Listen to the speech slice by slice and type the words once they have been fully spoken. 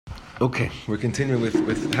Okay, we're continuing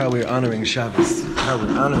with how we're honoring Shabbos. How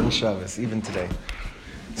we're honoring Shabbos even today.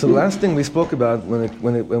 So the last thing we spoke about when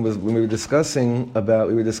we were discussing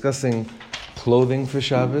clothing for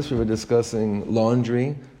Shabbos, we were discussing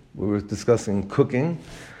laundry, we were discussing cooking.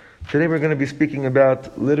 Today we're going to be speaking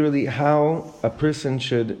about literally how a person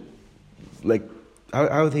should,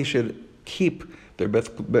 how they should keep their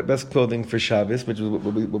best clothing for Shabbos, which is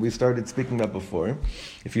what we started speaking about before.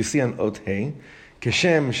 If you see on Ot Hey,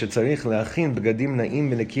 Keshem shetzarich le'achin begadim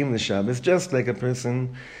na'im v'nekim l'Shabbos, just like a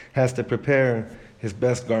person has to prepare his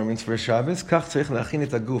best garments for Shabbos, kach tzarich le'achin et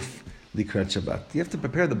haguf likrat Shabbat. You have to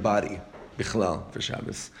prepare the body, bichlal, for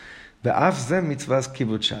Shabbos. Ve'af zeh mitzvahs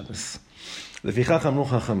kivut Shabbos. Lefichach amru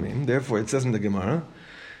chachamim, therefore it says in the Gemara,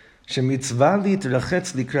 shemitzvah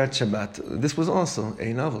litrachetz likrat Shabbat. This was also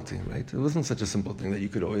a novelty, right? It wasn't such a simple thing that you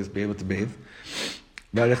could always be able to bathe.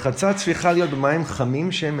 And the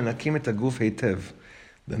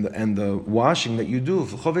washing that you do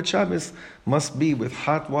for Chovet Shabbos must be with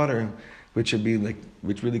hot water, which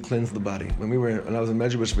really cleanse the body. When I was in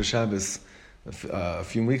Medjugorje for Shabbos a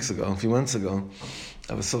few months ago,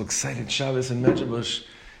 I was so excited, Shabbos in Medjugorje,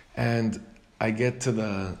 and I get to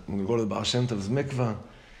we go to the Baal Shem Tov's mikvah,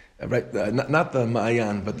 right? Not the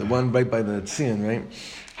Ma'ayan, but the one right by the Tzion, right?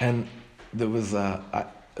 And there was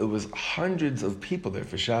it was hundreds of people there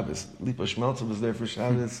for Shabbos. Lipa Shmeltzer was there for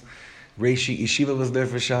Shabbos. Reishi Yeshiva was there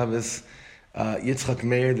for Shabbos. Yitzchak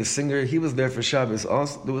Meir, the singer, he was there for Shabbos.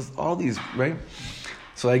 There was all these, right?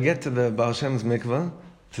 So I get to the Baal Shem's mikvah,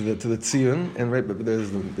 to the Tzion, and right, but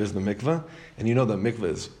there's the mikvah, and you know the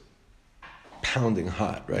mikvah is pounding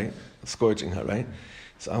hot, right? Scorching hot, right?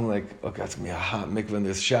 So I'm like, okay, it's gonna be a hot mikvah, and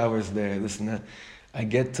there's showers there, this and that. I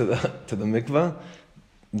get to the mikvah.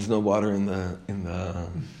 There's no water in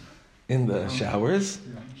the showers.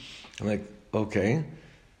 I'm like, okay.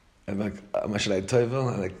 I'm like, should I tevel?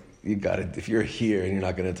 I'm like, you got it. If you're here and you're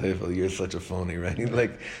not going to tevel, you're such a phony, right?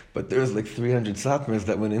 But there's 300 satmars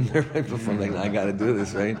that went in there right before. I'm like, I got to do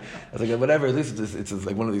this, right? I was like, whatever. At least it's just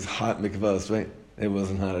like one of these hot mikvahs, right? It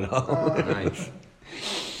wasn't hot at all. Nice.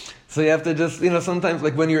 So you have to just, sometimes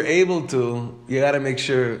when you're able to, you got to make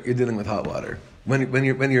sure you're dealing with hot water when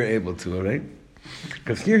you're able to, all right?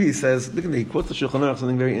 Because here he says, look at he quotes the Shulchan Aruch,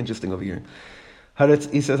 something very interesting over here.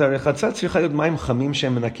 He says, "Harechatzat tzricha להיות מים חמים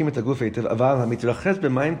שהם מנקים את הגוף היטב, אבל המתרחץ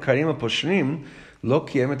במים קרים הפושרים לא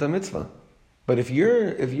קיים את המצווה." But if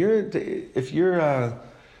you're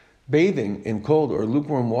bathing in cold or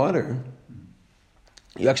lukewarm water,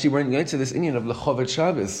 you actually weren't into this Indian of lechovet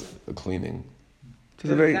Shabbos cleaning.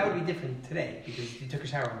 That would be different today, because you took a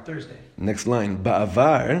shower on Thursday. Next line,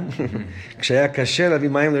 בעבר, כשהיה קשה להביא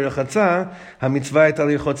מים לרחצה, המצווה הייתה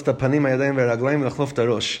לרחוץ את הפנים, הידיים והרגליים ולחלוף את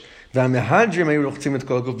הראש. והמהדרים היו רוחצים את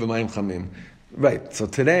כל הגוף במים חמים. Right, so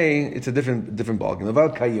today it's a different ballgame. אבל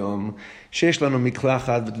כיום, שיש לנו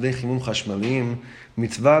מקלחת ודודי חימום חשמליים,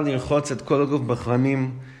 מצווה לרחוץ את כל הגוף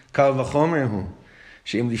בחמים, קל וחומר הוא.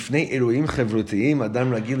 שאם לפני אירועים חברותיים,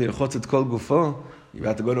 אדם רגיל לרחוץ את כל גופו, you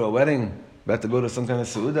have to go to a wedding, you have to go to some kind of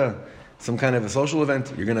seuda, some kind of a social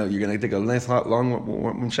event, you're gonna take a nice hot long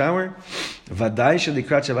warm shower. ודאי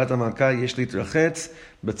שלקראת שבת המלכה יש להתרחץ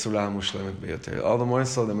בצורה המושלמת ביותר. All the more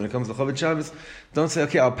so that when it comes to Chovet Shabbos, don't say,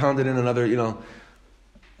 okay, I'll pound it in another,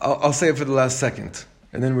 I'll say it for the last second,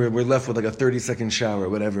 and then we're left with a 30-second shower,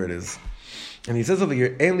 whatever it is. And he says over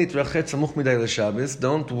here, אין להתרחץ סמוך מדי לשבס,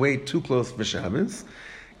 don't wait too close for Shabbos,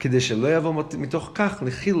 כדי שלא יבוא מתוך כך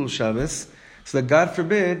לחילול Shabbos, so that God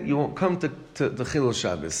forbid you won't come to Chilul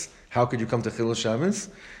Shabbos. How could you come to Chilul Shabbos?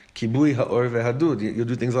 Kibui ha'or ve'hadud. You'll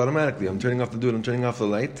do things automatically. I'm turning off the dud, I'm turning off the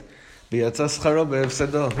light. You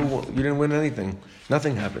didn't win anything.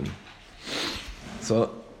 Nothing happened.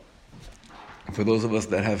 So, for those of us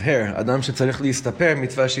that have hair, Adam shetzarich listaper,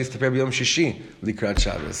 mitzvah sheyistaper b'yom shishi likrat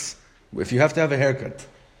Shabbos. If you have to have a haircut,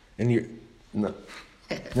 and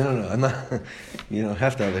No, I'm not. You don't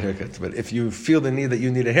have to have a haircut, but if you feel the need that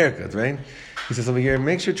you need a haircut, right? He says over here,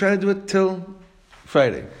 make sure try to do it till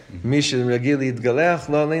Friday. Mish ragil yitgaleach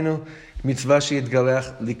lo aleinu mitzvah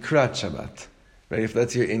sheyitgaleach likrat Shabbat. Right? If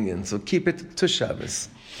that's your Indian, so keep it to Shabbos.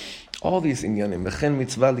 All these Indianim, mechen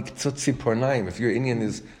mitzvah liktzot tzipornaim. If your Indian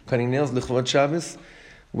is cutting nails lichovot Shabbos,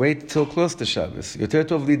 wait till close to Shabbos. יותר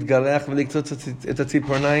טוב להתגלח ולקצוץ את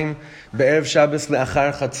הציפורניים בערב Shabbos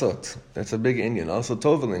לאחר חצות. That's a big Indian. Also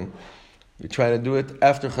toveling. You try to do it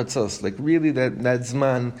after chatzos. Really that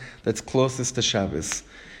zman that's closest to Shabbos.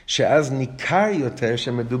 שאז ניכר יותר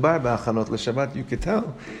שמדובר בהכנות לשבת. You could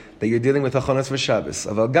tell that you're dealing with הכנות for Shabbos.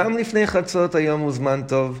 אבל גם לפני חצות היום הוא זמן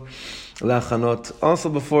טוב להכנות. Also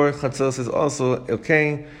before chatzos is also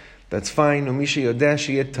okay. That's fine. Ummi sheyodeh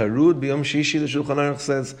sheyeh tarud b'yom shishi, the Shulchan Aruch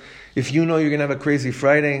says, if you know you're going to have a crazy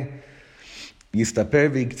Friday, Yistaper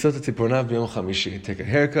v'yiktzot tzipurnav b'yom chamishi. Take a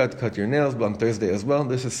haircut, cut your nails on Thursday as well.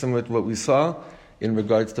 This is similar to what we saw in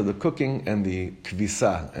regards to the cooking and the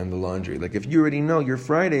kvisa and the laundry. Like if you already know your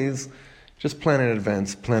Fridays, just plan in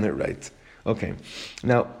advance, plan it right. Okay,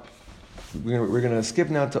 now we're going to skip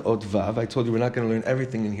now to Ot Vav. I told you we're not going to learn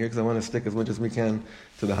everything in here because I want to stick as much as we can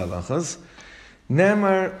to the halachas.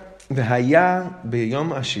 Nemar v'haya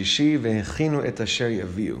b'yom ashishi v'hechinu et asher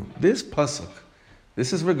yaviu. This pasuk,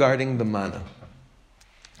 this is regarding the manna.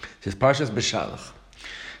 This is Parshas B'Shalach.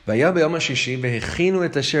 V'haya b'yom ashishi v'hechinu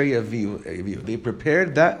et asher yaviu. They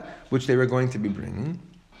prepared that which they were going to be bringing.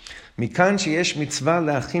 Mikan sheyesh mitzvah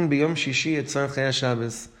le'achin b'yom shishi et tzarchei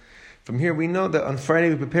HaShabbos. From here we know that on Friday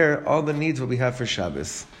we prepare all the needs what we have for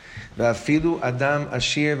Shabbos. V'afilu adam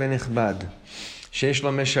ashir v'nichbad. Sheish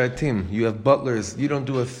lo meshartim. You have butlers. You don't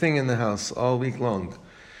do a thing in the house all week long.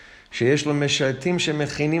 Sheish lo meshartim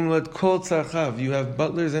shemechinim lo et kol tzarchav. You have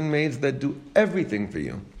butlers and maids that do everything for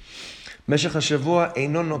you. Meshach hashavua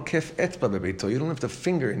eino nokef etzba bebeito. You don't lift a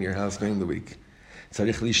finger in your house during the week.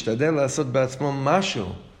 Tzarich lishtadel la'asot ba'atzmo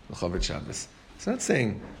mashu l'chavod Shabbos. It's not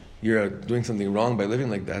saying you're doing something wrong by living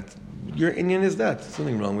like that. Your Inyan is that. There's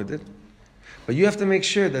something wrong with it. But you have to make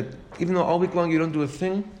sure that even though all week long you don't do a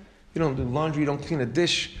thing, you don't do laundry, you don't clean a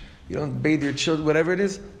dish, you don't bathe your children, whatever it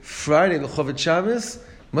is, Friday, the Chovot Shabbos,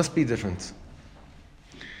 must be different.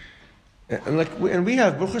 And we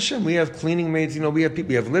have, Baruch Hashem, we have cleaning maids, we have people,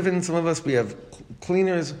 we have live-in, some of us, we have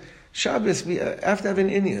cleaners. Shabbos, we have to have an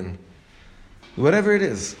Inyan. Whatever it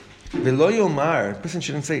is. V'lo yomar, a person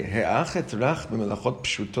shouldn't say, He'achet rach b'melachot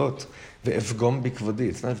pshutot ve'evgom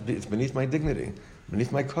b'kvodi. It's beneath my dignity,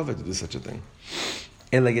 beneath my cover to do such a thing.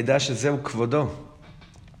 Ela yedash zeu kvodo.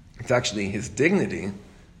 It's actually his dignity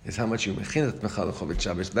is how much you mechin et mechal l'chovot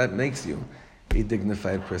Shabbos. That makes you a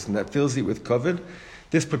dignified person. That fills you with kavod.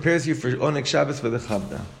 This prepares you for Oneg Shabbos for the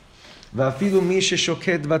Chavda. Va'afilu mi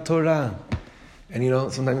sheshoked v'torah.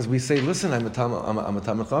 And sometimes we say, listen, I'm a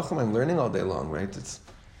Talmid Chacham, I'm learning all day long, right?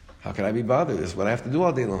 How can I be bothered? This is what I have to do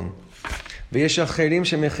all day long. V'yesh acherim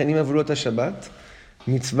shemechenim avurot haShabbat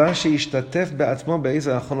mitzvah sheishtatef be'atzmo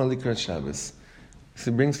be'ezeh achona likrat Shabbos.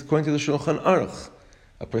 So it brings, according to the Shulchan Aruch,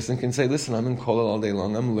 a person can say, listen, I'm in kollel all day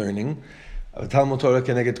long, I'm learning. Talmud Torah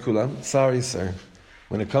keneged kulam. Sorry, sir.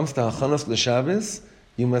 When it comes to achanos l'Shabbos,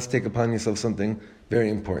 you must take upon yourself something very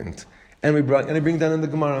important. And I bring down in the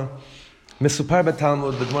Gemara, Mesupar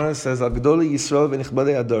b'Talmud, the Gemara says, Al Gdoli Yisrael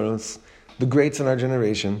v'nichbadei adoros, the greats in our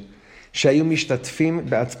generation, shayu mishtatfim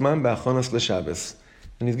be'atzmam be'achanos l'Shabbos.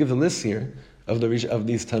 And he gives a list here of these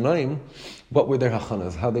Tanaim, what were their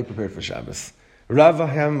hachanas, how they prepared for Shabbos. Rava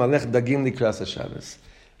ham malech dagim likras Shabbos.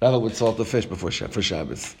 Rava would salt the fish for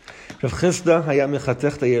Shabbos. Rav Chisda hayam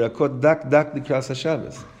mechatech yerakot dak likras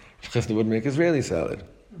Shabbos. Rav Chisda would make Israeli salad.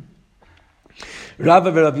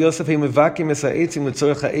 Rava v'Rav Yosef mevakim es ha'etzim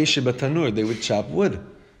l'tzorech ha'esh b'tanur. They would chop wood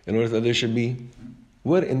in order that there should be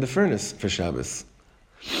wood in the furnace for Shabbos.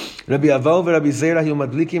 Rabbi Aval v'Rabbi Zera hu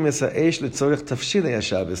madlikim es ha'esh l'tzorech tafshilei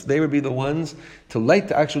haShabbos. They would be the ones to light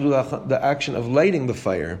the action of lighting the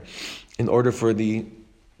fire in order for the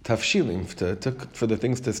tafshilim, for the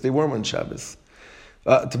things to stay warm on Shabbos,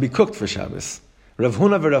 to be cooked for Shabbos. Rav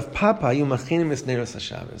Huna v'Rav Papa hu machinim es neiros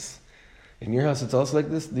haShabbos. In your house, it's also like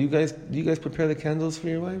this. Do you guys prepare the candles for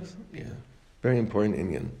your wives? Yeah, very important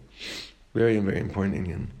Inyan. Very, very important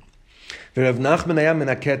Inyan. V'Rav Nachman hayam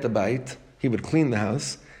menaket habayit. He would clean the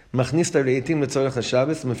house. Machnis reitim letzorech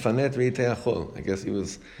haShabbos mefanet reitei achol. I guess he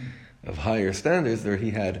was of higher standards. There he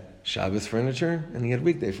had Shabbos furniture and he had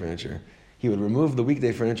weekday furniture. He would remove the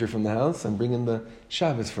weekday furniture from the house and bring in the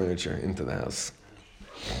Shabbos furniture into the house.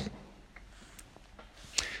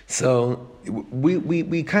 So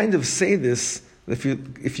we kind of say this, if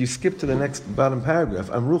you skip to the next bottom paragraph,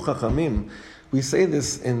 Amru Chachamim, we say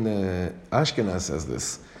this in Ashkenaz says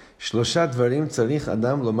this. Shlosha dvarim tzarich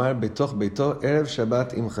adam lomar betoch beito erev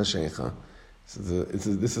Shabbat im chashecha.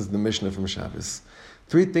 This is the Mishnah from Shabbos.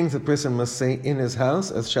 3 things a person must say in his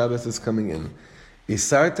house as Shabbos is coming in.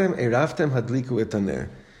 Isartem eraftem hadliku et haner.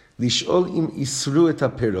 Lish'ol im isru et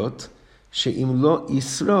haperot. She'im lo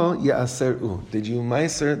isro ya'aseru. Did you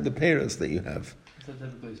meiser the peros that you have? Is that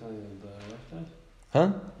typically something that the wife does?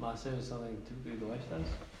 Huh? Maaser is something typically the wife does?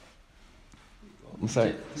 I'm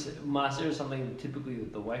sorry. Maaser is something typically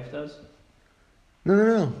that the wife does?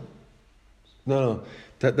 No.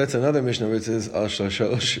 That's another Mishnah where it says al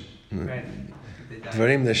shalosh.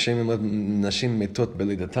 Dvarim nashim metot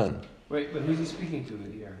belidatan. Right, but who's he speaking to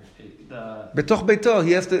here? Betoch beito,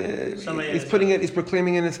 he has to. He's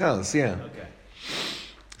proclaiming in his house. Yeah. Okay.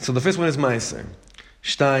 So the first one is meiser.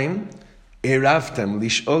 Shtaim, eraftem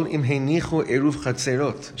lishol im heinichu eruv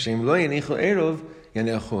chatzerot. Sheim lo yenichu eruv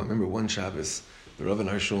Yaneachu. I remember one Shabbos, the Rav in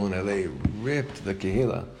our shul in LA ripped the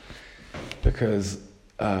Kehillah because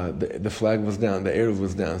the flag was down, the Erev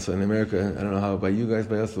was down. So in America, I don't know how by you guys,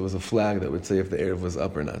 by us, there was a flag that would say if the Erev was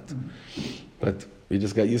up or not. But we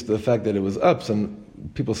just got used to the fact that it was up, so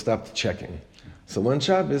people stopped checking. So one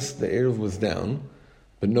Shabbos, the Erev was down,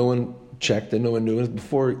 but no one checked and no one knew. It was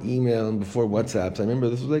before email and before WhatsApps. I remember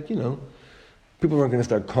this was like, people weren't going to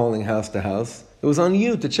start calling house to house. It was on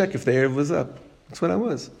you to check if the Erev was up. That's what I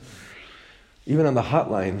was. Even on the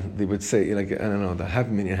hotline, they would say, the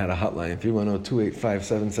 $500,000 had a hotline,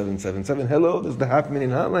 310-285-7777. Hello, this is the $500,000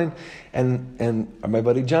 hotline. And my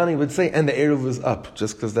buddy Johnny would say, and the Erev was up,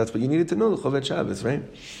 just because that's what you needed to know, the Chovet Shabbos, right?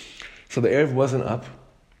 So the Erev wasn't up.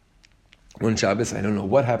 One Shabbos, I don't know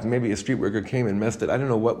what happened. Maybe a street worker came and messed it. I don't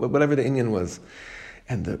know whatever the Inyan was.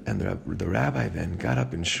 And the rabbi then got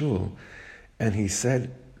up in shul, and he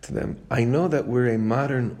said to them, I know that we're a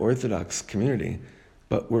modern Orthodox community,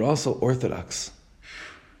 but we're also Orthodox.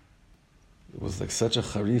 It was like such a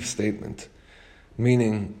harif statement,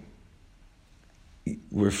 meaning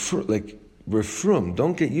we're frum.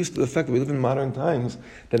 Don't get used to the fact that we live in modern times,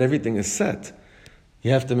 that everything is set.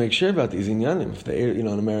 You have to make sure about these inyanim. If the in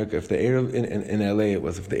America, if the Erev in LA it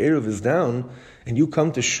was, if the Erev is down and you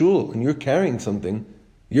come to shul and you're carrying something,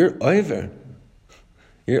 you're over.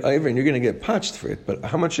 You're over and you're going to get patched for it. But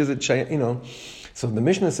how much is it? So the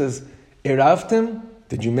Mishnah says, Eravtem.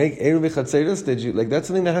 Did you make Erev Chatzeros? Did you that's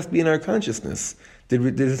something that has to be in our consciousness?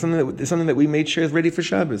 There's something that we made sure is ready for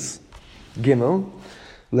Shabbos. Gimel,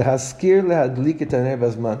 lehaskir lehadlik et haner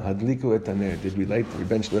bazman hadliku et haner. Did we light the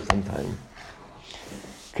bench licht on time?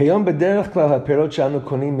 Kayom bederach klal haperot shanu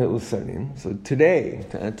konim meusarim. So today,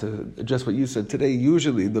 to address what you said, today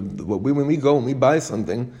usually when we buy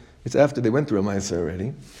something, it's after they went through a ma'aser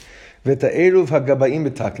already. V'ta eruv hagabayim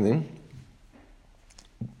betaknim.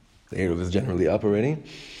 The Erev is generally up already.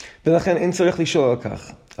 ולכן אין צריך לשאול על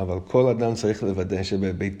כך. אבל כל אדם צריך לוודא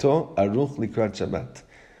שבביתו ערוך לקראת שבת.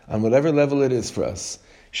 On whatever level it is for us.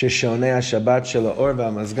 ששעוני השבת של האור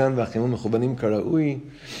והמזגן והחימום מכוונים כראוי.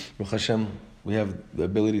 ברוך השם, we have the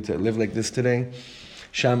ability to live like this today.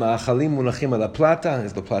 שהמאכלים מונחים על הפלטה.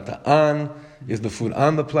 Is the plata on? Is the food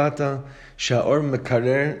on the plata? שהאור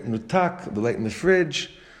מקרר נותק, the light in the fridge.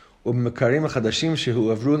 ובמקרים החדשים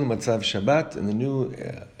שהועברו למצב שבת. And the new...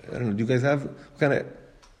 I don't know, do you guys have, what kind of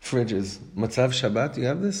fridges? Matzav Shabbat, do you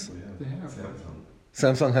have this? They have.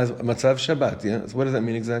 Samsung has Matzav Shabbat, yeah? So what does that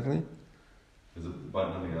mean exactly? There's a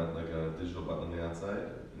button on the like a digital button on the outside,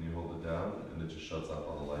 and you hold it down, and it just shuts off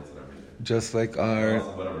all the lights and everything. Just like our...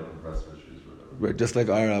 Also whatever compressor issues or whatever. Right, just like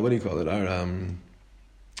our, what do you call it? Our,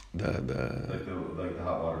 Like the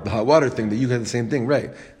hot water. The hot water thing, that you have the same thing,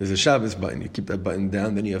 right? There's a Shabbos button, you keep that button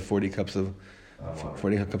down, then you have 40 cups of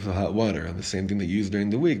hot water, the same thing they use during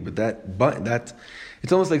the week. But that button,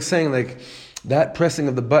 it's almost like saying that pressing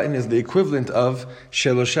of the button is the equivalent of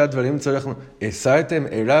shelosha dvarim tzarech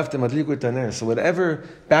esartem eravtem adliku et haner. So whatever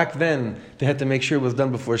back then they had to make sure was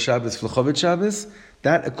done before Shabbos, Chovet Shabbos,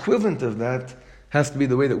 that equivalent of that has to be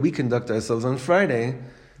the way that we conduct ourselves on Friday,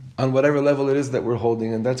 on whatever level it is that we're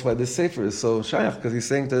holding, and that's why this sefer is so shayach, because he's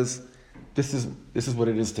saying to us, this is what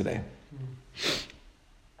it is today.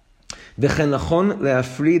 וכן נכון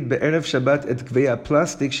להפריד בערב שבת את גביעי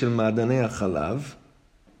הפלסטיק של מעדני החלב.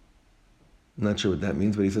 I'm not sure what that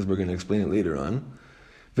means, but he says we're going to explain it later on.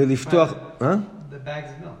 ולפתוח... The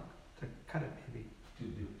bags of milk, to cut it maybe.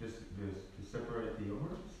 Just to separate the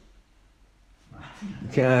orbs?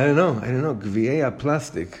 Okay, I don't know. גביעי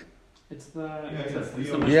הפלסטיק. It's the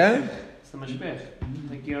Yeah? It's the mashpech.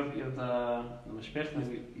 Like you have the mashpech,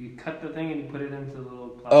 and you cut the thing and you put it into the little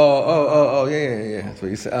plastic. Oh, yeah. That's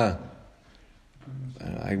what you said.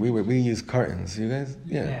 We use cartons. You guys?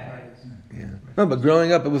 Yeah. No, but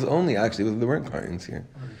growing up, it was only there weren't cartons here.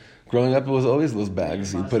 Growing up, it was always those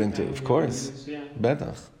bags you put into. Of course,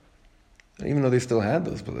 betach. Even though they still had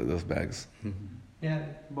those bags. Yeah.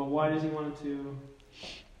 But why does he want it to?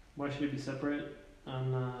 Why should it be separate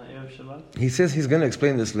on Erev Shabbat? He says he's going to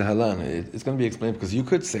explain this lehalan. It's going to be explained because you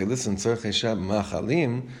could say, listen, tzarchei shab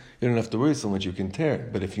ma'achalim, you don't have to worry so much, you can tear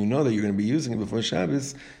it. But if you know that you're going to be using it before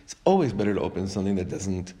Shabbos, it's always better to open something that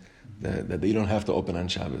doesn't, that you don't have to open on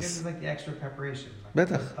Shabbos. This is like the extra preparation.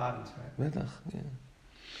 Betach. Right? Betach, yeah.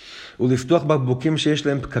 ולפתוח בקבוקים שיש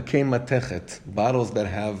להם פקקי מתכת, bottles that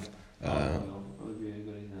have,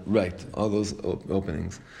 right, all those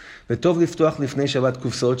openings. וטוב לפתוח לפני שבת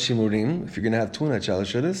קופסאות שימורים, if you're going to have tuna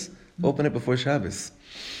chalashudis, open it before Shabbos.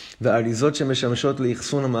 והאריזות שמשמשות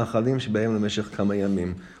לאחסון המאכלים שבהם למשך כמה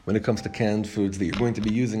ימים. When it comes to canned foods that you're going to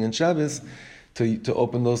be using in Shabbos, to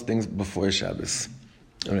open those things before Shabbos.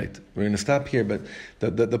 All right, we're going to stop here, but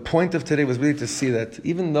the point of today was really to see that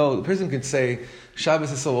even though the person could say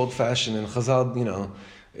Shabbos is so old-fashioned and Chazal,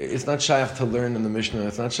 it's not shaykh to learn in the Mishnah,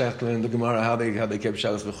 it's not shaykh to learn in the Gemara how they kept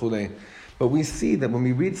Shabbos v'chulei. But we see that when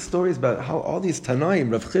we read stories about how all these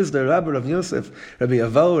Tanaim, Rav Chizda, Rabbi, Rav Yosef, Rabbi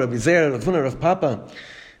Avau, Rabbi Zer, Rav Huna, Rav Papa,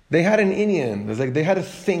 they had an inyan. There's they had a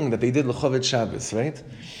thing that they did l'chovet Shabbos, right?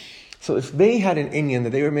 So if they had an inyan that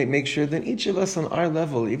they were make sure, then each of us on our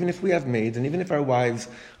level, even if we have maids, and even if our wives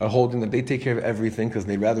are holding that they take care of everything because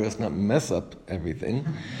they'd rather us not mess up everything,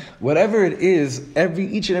 whatever it is,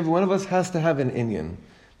 each and every one of us has to have an inyan.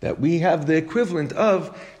 That we have the equivalent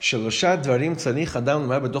of Shalosha Dvarim Tzarich Adam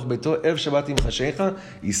L'mar B'toch Beito Erev Shabbat Im Chashecha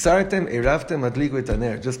Yisartem Eravtem Adliku Et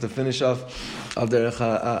Haner. Just to finish off of the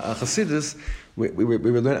Chassidus, we were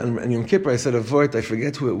learning on Yom Kippur. I said a vort. I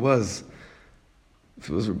forget who it was. If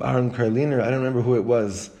it was Aaron Karliner, I don't remember who it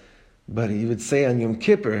was. But he would say on Yom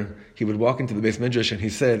Kippur, he would walk into the Beis Midrash and he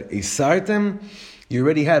said, Isartem, you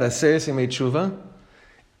already had Aseres Yemei Tshuva.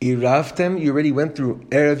 Iravtem, you already went through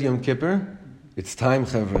Erev Yom Kippur. It's time,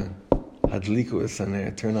 Chavra. Hadliku es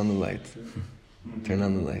haner. Turn on the light. Turn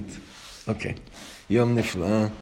on the light. Okay. Yom nifla.